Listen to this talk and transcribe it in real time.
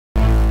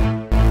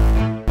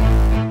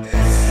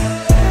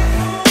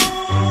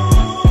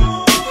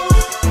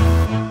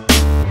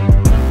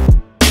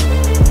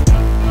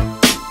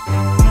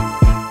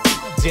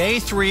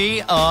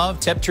3 of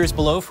temperatures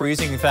below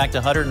freezing. In fact,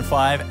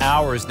 105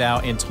 hours now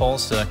in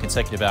Tulsa,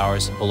 consecutive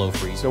hours below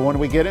freezing. So when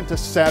we get into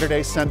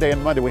Saturday, Sunday,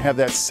 and Monday, we have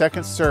that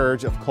second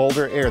surge of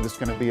colder air that's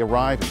going to be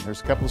arriving.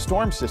 There's a couple of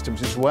storm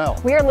systems as well.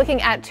 We are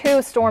looking at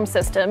 2 storm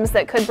systems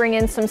that could bring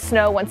in some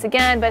snow once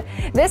again, but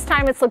this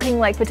time it's looking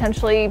like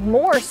potentially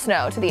more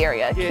snow to the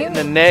area. In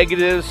the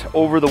negatives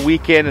over the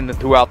weekend and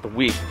throughout the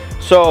week.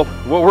 So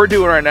what we're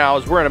doing right now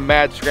is we're in a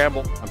mad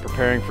scramble. I'm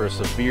preparing for a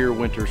severe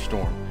winter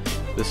storm.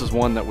 This is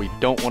one that we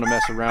don't want to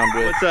mess around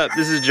with. What's up?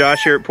 This is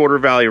Josh here at Porter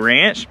Valley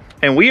Ranch,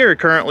 and we are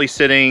currently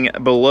sitting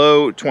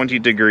below 20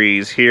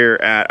 degrees here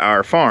at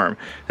our farm.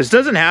 This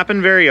doesn't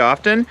happen very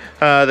often.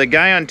 The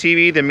guy on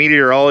TV, the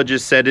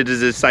meteorologist, said it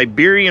is a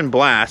Siberian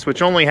blast,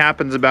 which only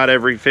happens about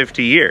every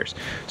 50 years.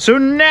 So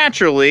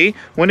naturally,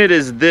 when it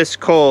is this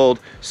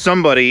cold,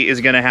 somebody is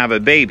gonna have a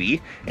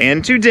baby.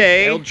 And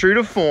today, held true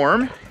to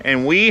form,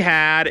 and we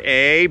had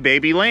a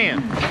baby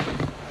lamb.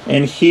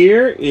 And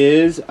here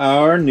is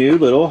our new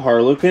little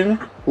Harlequin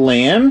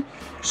lamb.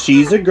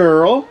 She's a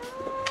girl.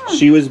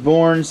 She was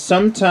born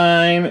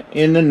sometime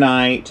in the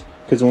night,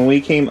 because when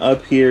we came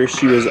up here,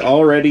 she was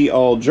already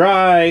all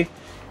dry,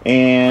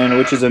 and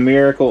which is a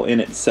miracle in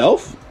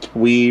itself.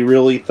 We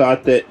really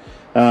thought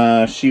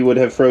that she would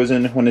have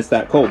frozen when it's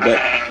that cold,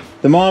 but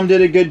the mom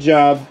did a good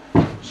job.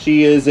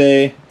 She's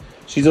a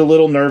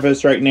little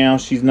nervous right now.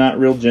 She's not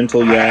real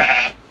gentle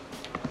yet.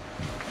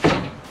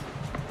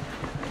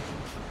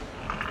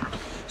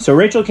 So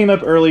Rachel came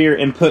up earlier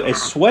and put a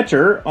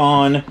sweater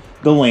on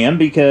the lamb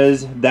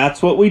because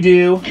that's what we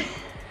do.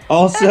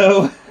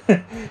 Also,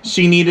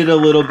 she needed a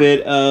little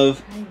bit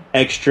of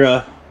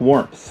extra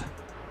warmth.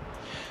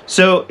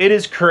 So it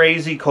is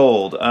crazy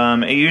cold.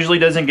 It usually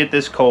doesn't get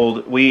this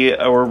cold. We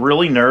were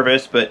really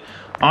nervous, but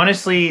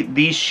honestly,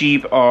 these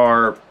sheep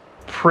are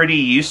pretty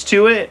used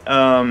to it.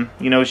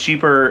 You know,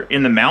 sheep are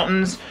in the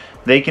mountains.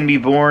 They can be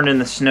born in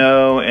the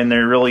snow and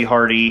they're really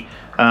hardy.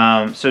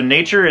 So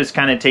nature is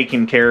kind of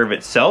taking care of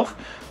itself,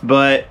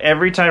 but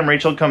every time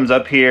Rachel comes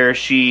up here,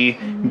 she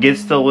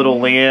gets the little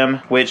lamb,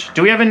 which,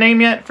 do we have a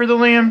name yet for the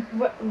lamb?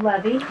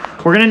 Lovey.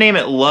 We're gonna name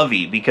it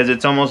Lovey because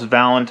it's almost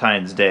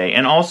Valentine's Day.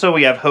 And also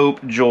we have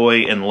hope,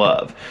 joy, and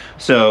love.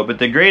 So, but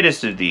the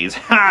greatest of these,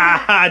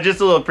 just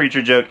a little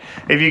preacher joke.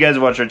 If you guys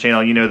watch our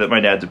channel, you know that my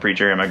dad's a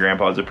preacher and my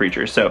grandpa's a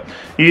preacher. So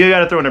you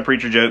gotta throw in a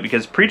preacher joke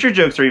because preacher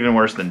jokes are even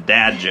worse than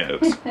dad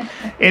jokes.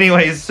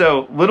 Anyways,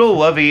 so little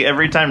Lovey,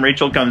 every time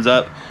Rachel comes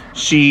up,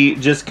 she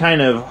just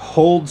kind of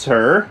holds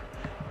her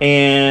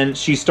and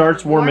she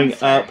starts warming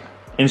up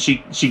and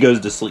she goes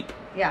to sleep.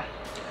 Yeah.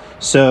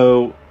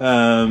 So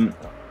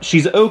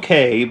she's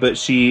okay, but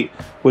she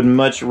would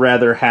much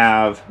rather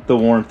have the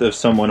warmth of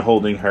someone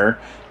holding her.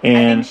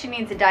 And I think she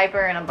needs a diaper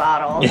and a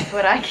bottle. That's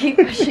what I keep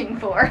pushing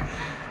for.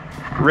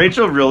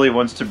 Rachel really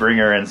wants to bring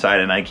her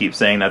inside, and I keep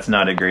saying that's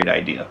not a great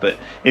idea. But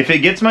if it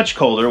gets much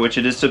colder, which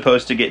it is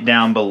supposed to get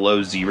down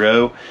below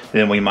 0,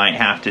 then we might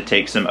have to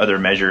take some other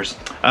measures.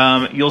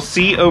 You'll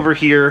see over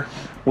here,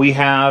 we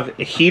have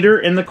a heater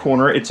in the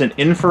corner. It's an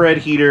infrared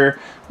heater.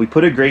 We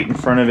put a grate in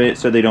front of it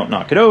so they don't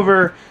knock it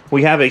over.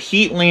 We have a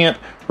heat lamp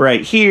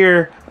right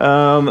here.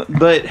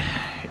 But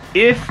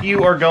if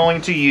you are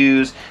going to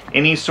use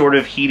any sort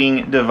of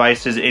heating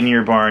devices in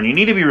your barn, you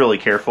need to be really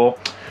careful.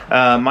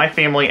 My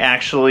family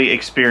actually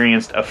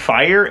experienced a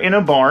fire in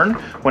a barn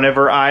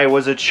whenever I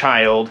was a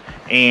child,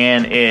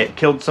 and it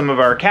killed some of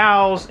our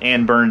cows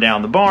and burned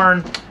down the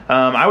barn.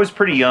 I was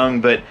pretty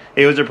young, but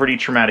it was a pretty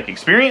traumatic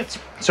experience.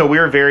 So we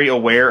were very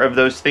aware of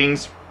those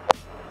things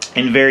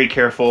and very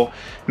careful.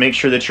 Make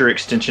sure that your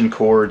extension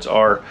cords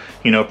are,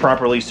 you know,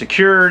 properly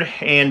secured,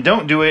 and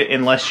don't do it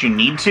unless you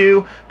need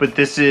to. But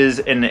this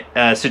is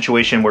a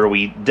situation where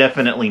we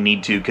definitely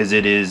need to, because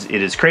it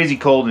is crazy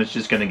cold and it's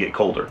just going to get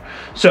colder.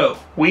 So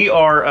we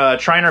are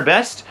trying our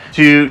best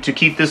to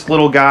keep this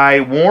little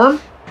guy warm.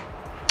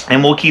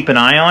 And we'll keep an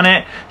eye on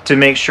it to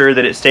make sure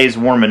that it stays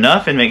warm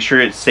enough and make sure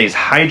it stays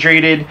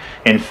hydrated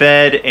and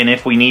fed. And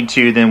if we need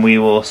to, then we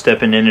will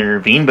step in and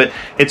intervene. But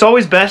it's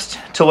always best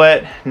to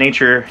let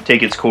nature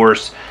take its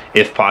course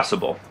if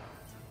possible.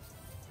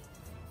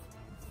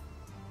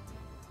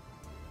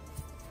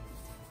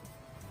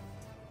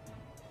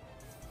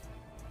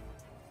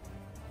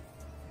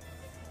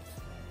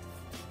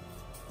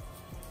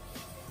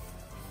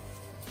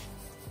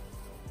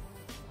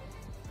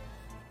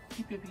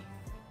 Hey, baby.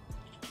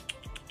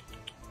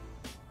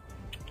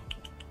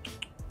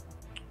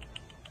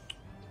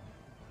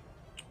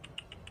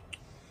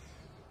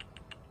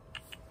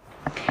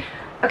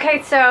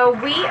 Okay, so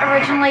we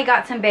originally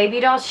got some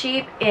baby doll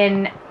sheep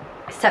in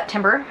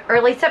September,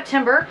 early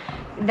September.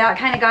 That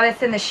kind of got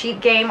us in the sheep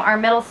game. Our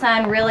middle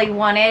son really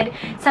wanted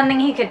something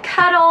he could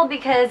cuddle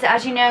because,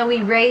 as you know,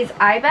 we raise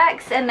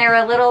ibex and they're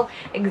a little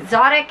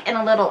exotic and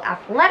a little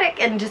athletic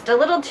and just a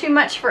little too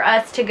much for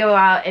us to go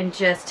out and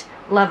just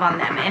love on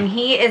them. And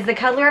he is the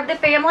cuddler of the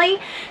family.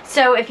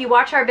 So if you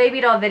watch our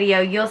baby doll video,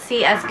 you'll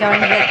see us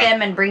going to get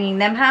them and bringing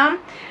them home.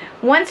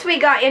 Once we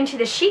got into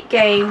the sheep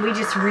game, we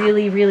just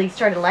really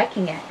started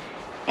liking it.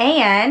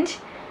 And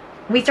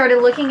we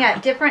started looking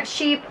at different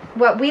sheep.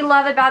 What we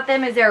love about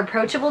them is their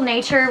approachable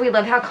nature. We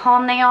love how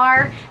calm they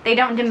are. They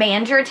don't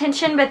demand your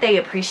attention, but they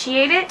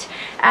appreciate it.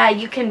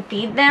 You can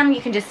feed them.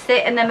 You can just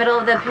sit in the middle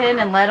of the pen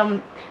and let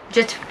them,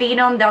 just feed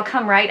them. They'll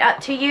come right up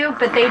to you,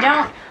 but they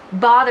don't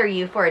bother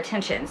you for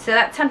attention. So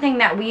that's something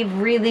that we've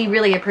really,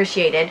 really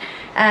appreciated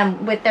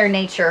with their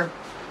nature.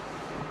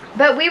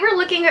 But we were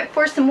looking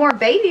for some more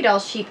baby doll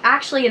sheep,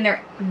 actually, and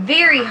they're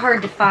very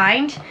hard to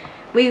find.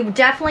 We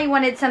definitely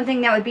wanted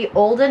something that would be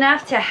old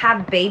enough to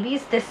have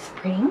babies this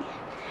spring.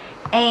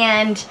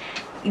 And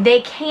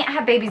they can't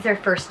have babies their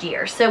first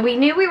year. So we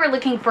knew we were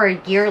looking for a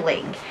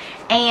yearling.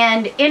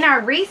 And in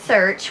our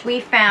research, we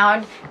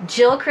found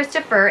Jill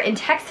Christopher in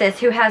Texas,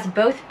 who has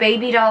both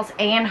baby dolls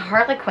and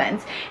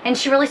Harlequins. And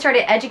she really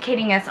started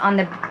educating us on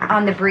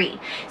the breed.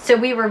 So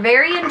we were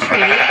very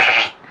intrigued.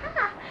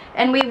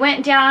 And we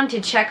went down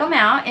to check them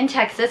out in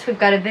Texas. We've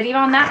got a video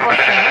on that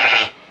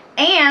also.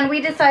 And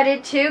we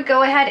decided to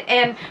go ahead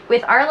and,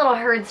 with our little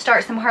herd,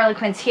 start some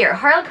Harlequins here.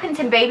 Harlequins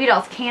and baby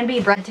dolls can be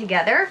bred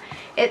together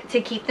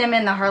to keep them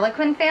in the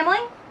Harlequin family.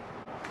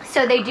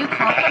 So they do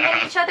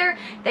complement each other.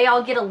 They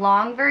all get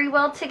along very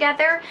well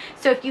together.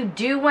 So if you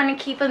do want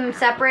to keep them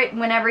separate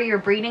whenever you're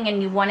breeding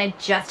and you want to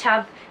just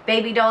have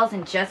baby dolls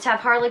and just have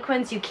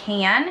Harlequins, you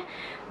can.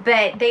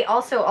 But they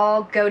also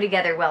all go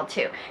together well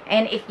too.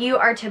 And if you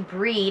are to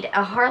breed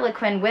a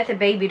Harlequin with a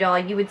baby doll,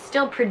 you would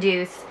still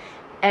produce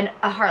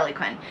a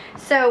Harlequin.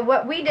 So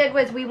what we did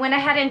was we went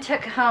ahead and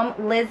took home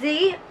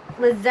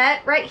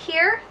Lizette right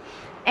here,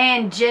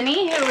 and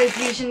Jenny, who is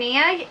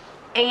Eugenia,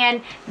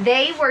 and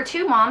they were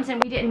two moms,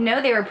 and we didn't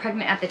know they were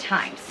pregnant at the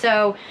time.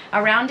 So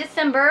around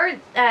December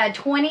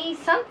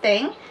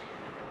 20-something,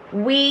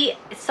 we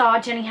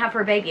saw Jenny have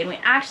her baby, and we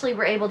actually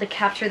were able to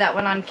capture that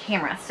one on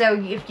camera. So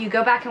if you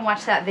go back and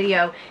watch that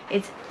video,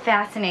 it's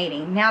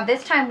fascinating. Now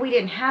this time we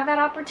didn't have that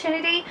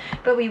opportunity,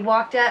 but we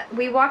walked up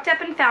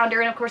and found her,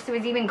 and of course it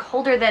was even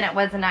colder than it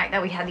was the night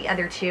that we had the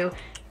other two.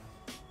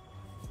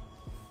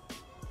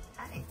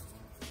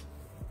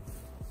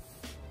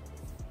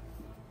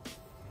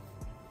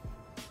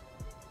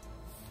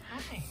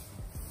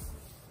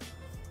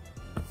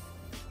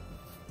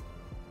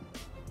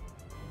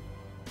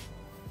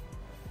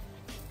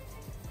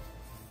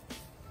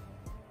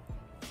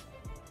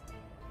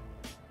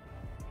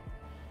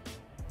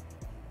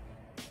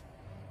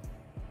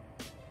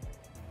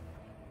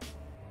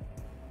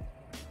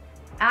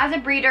 As a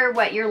breeder,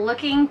 what you're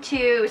looking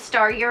to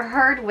start your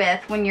herd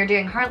with when you're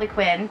doing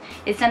Harlequin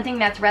is something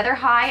that's rather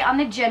high on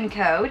the gen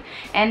code,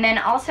 and then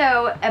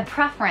also a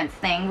preference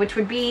thing, which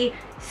would be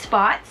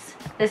spots.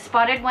 The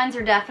spotted ones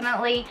are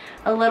definitely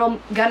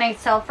gonna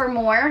sell for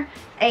more.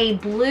 A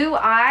blue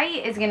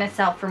eye is gonna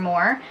sell for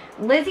more.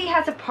 Lizzie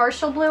has a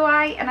partial blue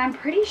eye, and I'm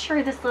pretty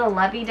sure this little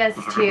Lovey does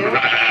too.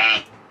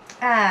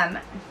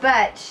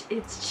 But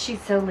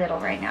she's so little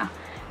right now.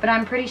 But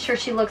I'm pretty sure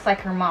she looks like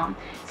her mom.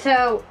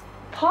 So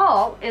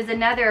Paul is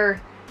another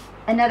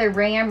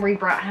ram we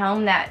brought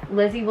home that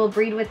Lizzie will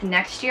breed with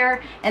next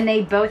year, and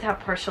they both have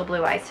partial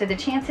blue eyes. So the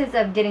chances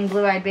of getting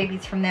blue-eyed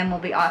babies from them will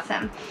be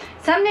awesome.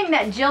 Something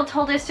that Jill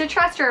told us to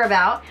trust her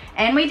about,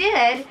 and we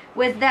did,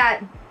 was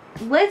that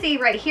Lizzie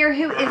right here,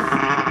 who is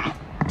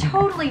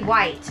totally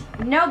white,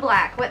 no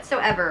black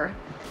whatsoever,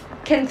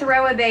 can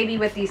throw a baby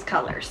with these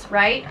colors,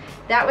 right?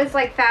 That was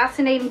like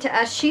fascinating to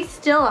us. She's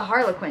still a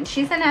Harlequin.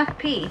 She's an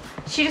FP.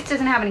 She just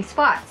doesn't have any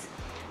spots.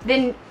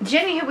 Then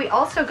Jenny, who we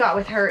also got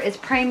with her, is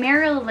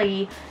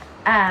primarily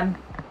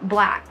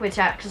black, which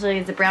actually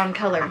is a brown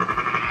color.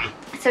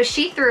 So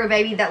she threw a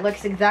baby that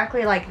looks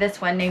exactly like this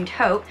one, named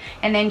Hope,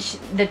 and then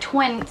the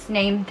twin's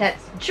name,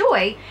 that's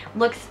Joy,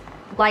 looks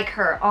like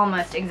her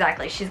almost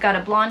exactly. She's got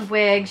a blonde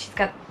wig, she's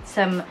got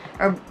some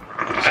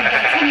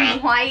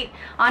white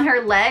on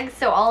her legs,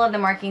 so all of the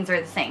markings are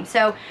the same.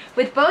 So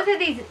with both of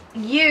these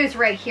ewes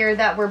right here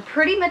that were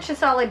pretty much a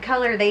solid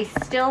color, they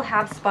still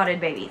have spotted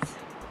babies.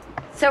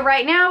 So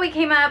right now we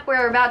came up,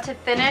 we're about to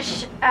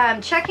finish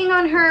checking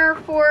on her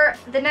for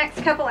the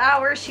next couple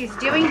hours. She's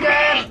doing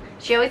good.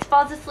 She always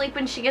falls asleep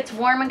when she gets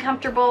warm and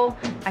comfortable.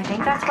 I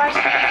think that's why she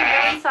likes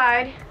to go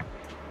inside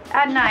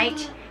at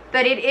night.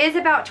 But it is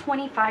about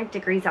 25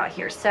 degrees out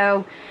here,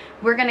 so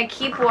we're gonna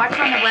keep watching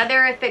on the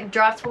weather. If it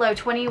drops below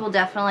 20, we'll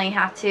definitely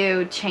have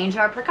to change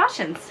our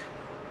precautions.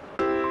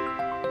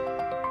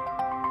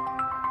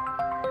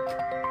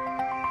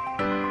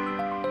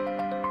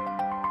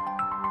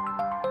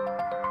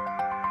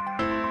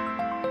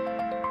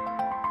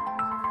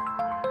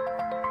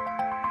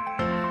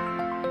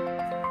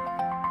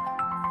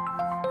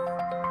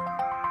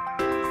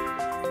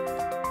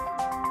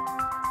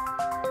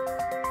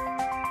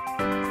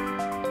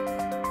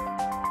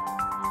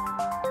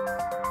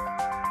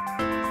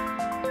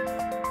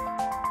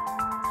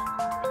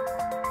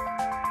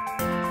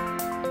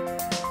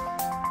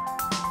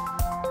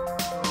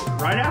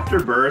 Right after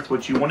birth,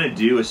 what you want to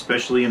do,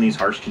 especially in these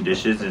harsh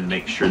conditions, is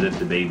make sure that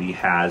the baby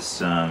has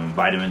some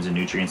vitamins and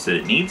nutrients that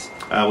it needs.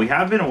 We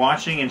have been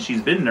watching, and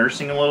she's been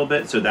nursing a little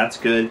bit, so that's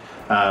good.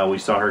 We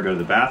saw her go to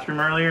the bathroom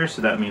earlier,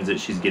 so that means that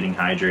she's getting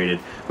hydrated.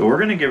 But we're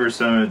going to give her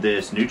some of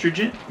this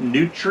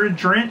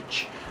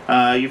Nutridrench.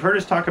 You've heard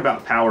us talk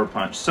about Power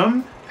Punch.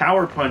 Some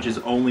Power Punch is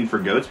only for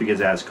goats because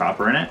it has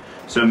copper in it.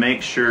 So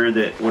make sure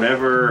that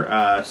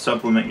whatever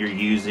supplement you're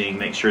using,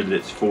 make sure that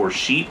it's for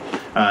sheep.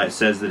 It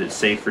says that it's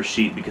safe for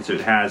sheep because if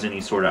it has any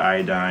sort of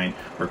iodine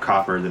or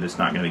copper, then it's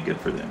not going to be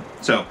good for them.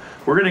 So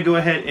we're going to go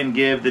ahead and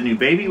give the new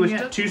baby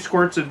with 2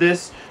 squirts of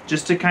this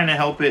just to kind of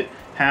help it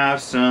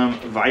have some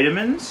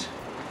vitamins.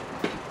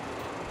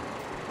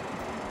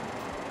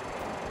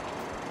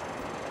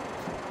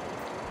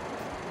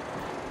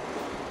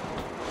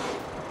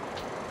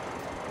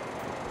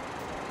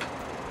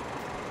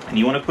 And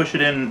you want to push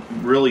it in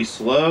really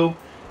slow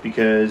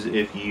because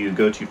if you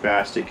go too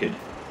fast, it could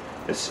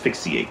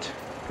asphyxiate,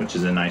 which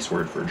is a nice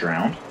word for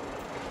drowned.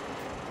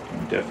 We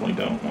definitely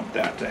don't want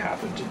that to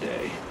happen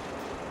today.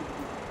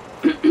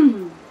 There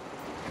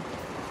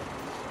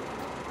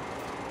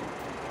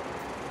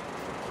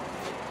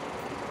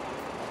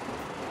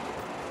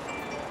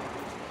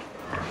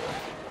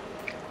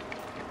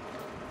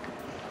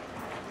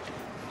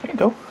you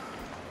go.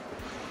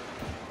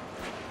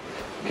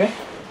 Okay.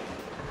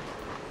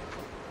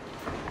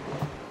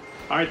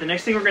 All right, the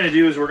next thing we're going to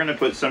do is we're going to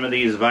put some of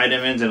these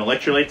vitamins and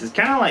electrolytes. It's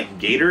kind of like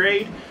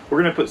Gatorade.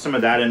 We're going to put some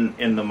of that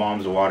in the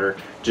mom's water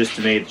just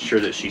to make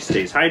sure that she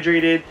stays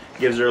hydrated,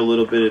 gives her a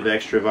little bit of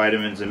extra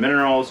vitamins and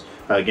minerals.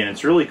 Again,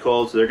 it's really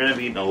cold, so they're going to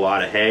be eating a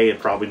lot of hay and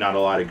probably not a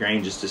lot of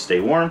grain just to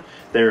stay warm.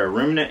 They're a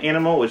ruminant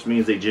animal, which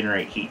means they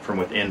generate heat from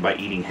within by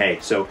eating hay.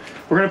 So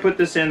we're going to put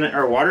this in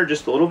our water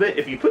just a little bit.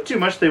 If you put too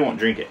much, they won't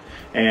drink it.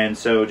 And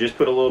so just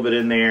put a little bit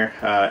in there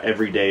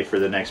every day for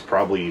the next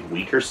probably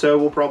week or so.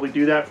 We'll probably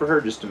do that for her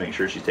just to make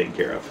sure she's taken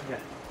care of. Okay.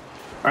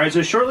 All right,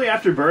 so shortly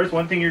after birth,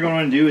 one thing you're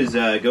going to do is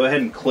go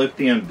ahead and clip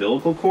the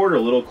umbilical cord a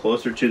little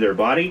closer to their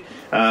body.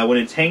 When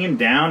it's hanging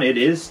down, it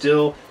is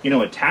still,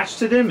 attached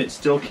to them. It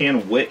still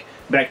can wick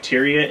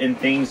bacteria and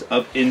things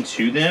up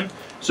into them.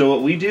 So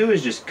what we do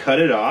is just cut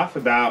it off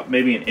about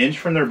maybe an inch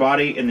from their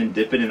body and then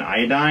dip it in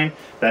iodine.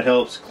 That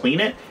helps clean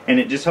it, and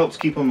it just helps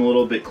keep them a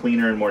little bit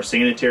cleaner and more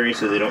sanitary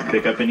so they don't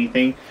pick up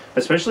anything.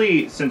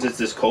 Especially since it's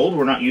this cold,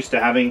 we're not used to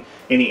having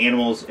any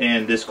animals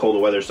in this cold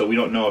of weather, so we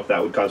don't know if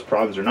that would cause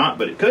problems or not,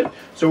 but it could.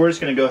 So we're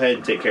just going to go ahead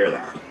and take care of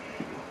that.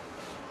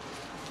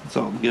 It's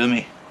all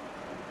gummy.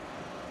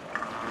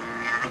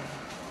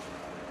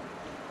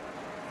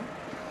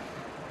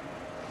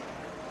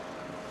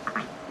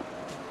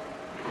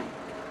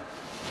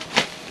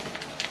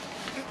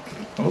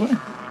 Over.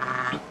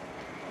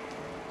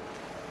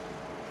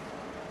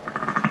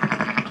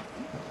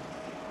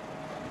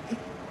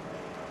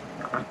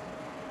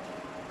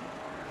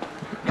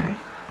 Okay.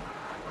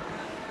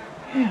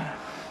 Yeah.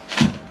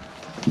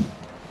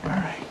 All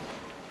right.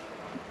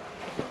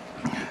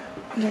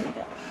 There we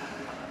go.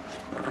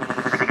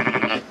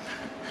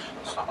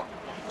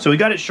 So we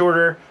got it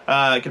shorter.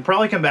 I could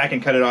probably come back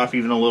and cut it off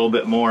even a little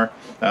bit more.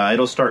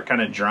 It'll start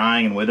kind of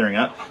drying and withering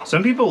up.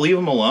 Some people leave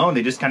them alone.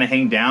 They just kind of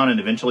hang down and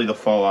eventually they'll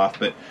fall off.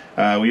 But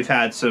we've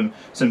had some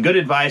good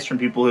advice from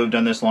people who have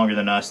done this longer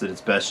than us that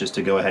it's best just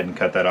to go ahead and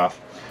cut that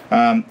off.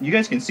 You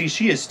guys can see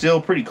she is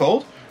still pretty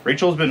cold.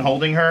 Rachel's been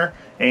holding her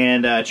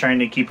and trying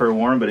to keep her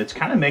warm, but it's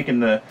kind of making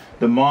the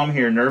mom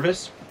here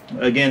nervous.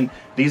 Again,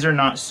 these are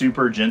not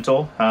super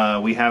gentle.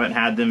 We haven't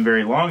had them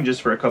very long,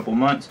 just for a couple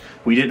months.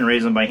 We didn't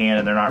raise them by hand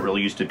and they're not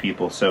really used to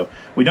people. So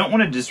we don't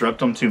want to disrupt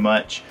them too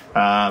much.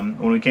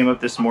 When we came up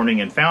this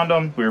morning and found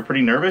them, we were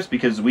pretty nervous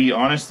because we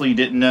honestly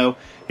didn't know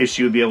if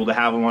she would be able to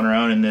have them on her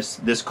own in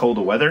this cold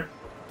of weather.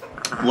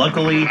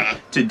 Luckily,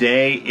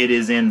 today it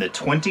is in the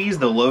 20s,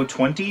 the low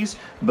 20s,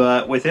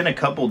 but within a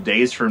couple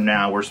days from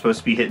now, we're supposed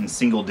to be hitting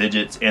single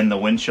digits and the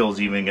wind chill is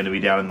even going to be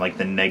down in like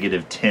the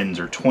negative 10s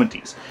or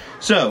 20s.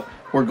 So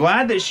we're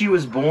glad that she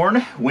was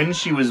born when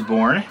she was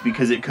born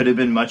because it could have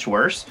been much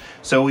worse.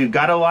 So we've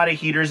got a lot of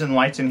heaters and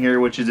lights in here,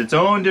 which is its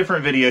own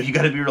different video. You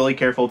got to be really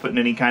careful putting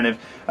any kind of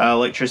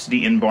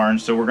electricity in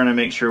barns. So we're going to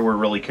make sure we're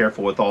really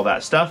careful with all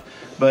that stuff.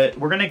 But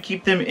we're going to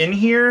keep them in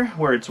here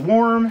where it's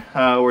warm,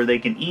 where they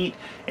can eat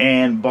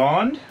and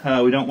bond.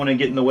 We don't want to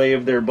get in the way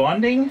of their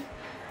bonding.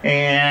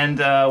 And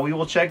we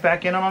will check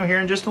back in on them here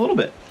in just a little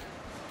bit.